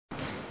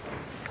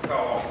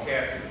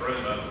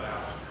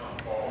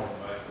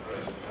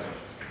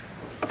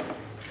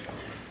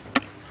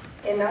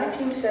In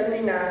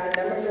 1979, a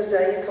number of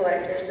azalea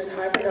collectors and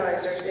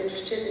hybridizers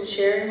interested in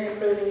sharing and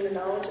improving the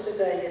knowledge of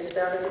azaleas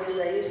founded the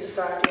Azalea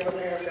Society of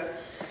America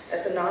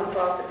as the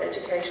nonprofit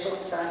educational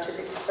and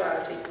scientific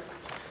society.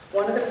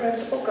 One of the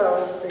principal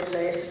goals of the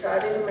Azalea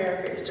Society of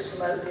America is to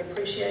promote the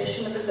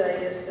appreciation of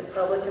azaleas in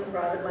public and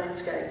private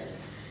landscapes.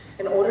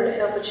 In order to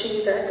help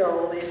achieve that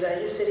goal, the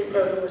Azalea City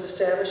program was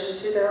established in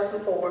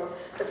 2004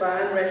 to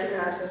find,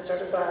 recognize, and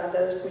certify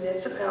those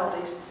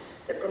municipalities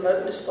that promote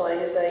and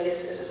display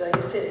azaleas as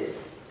azalea cities.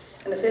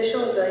 An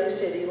official azalea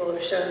city will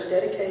have shown a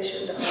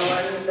dedication to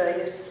highlighting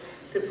azaleas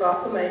through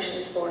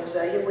proclamations for an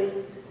Azalea Week,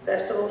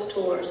 festivals,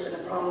 tours, and the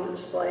prominent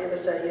display of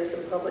azaleas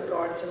in public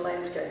gardens and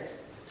landscapes.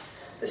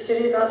 The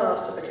city of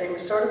Valdosta became a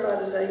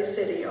certified azalea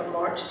city on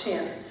March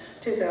 10,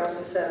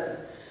 2007.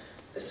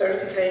 The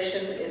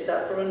certification is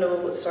up for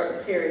renewal with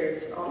certain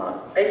periods.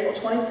 On April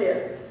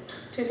 25,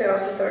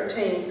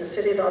 2013, the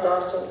city of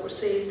Valdosta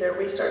received their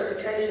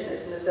recertification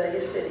as an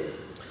azalea city.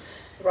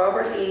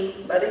 Robert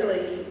E. Buddy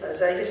Lee,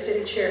 Azalea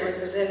City Chairman,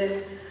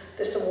 presented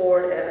this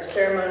award at a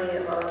ceremony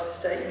at Valdosta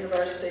State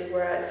University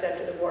where I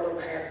accepted the award on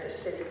behalf of the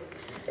city.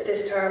 At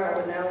this time, I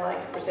would now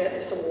like to present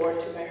this award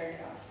to Mayor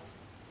Council.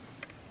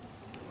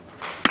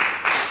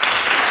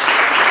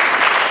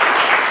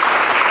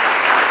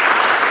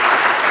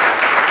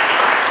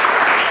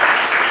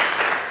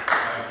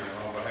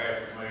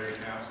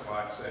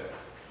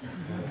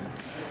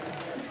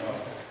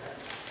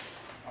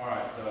 All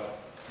right,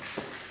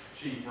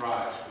 Chief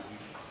Rice, would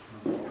you?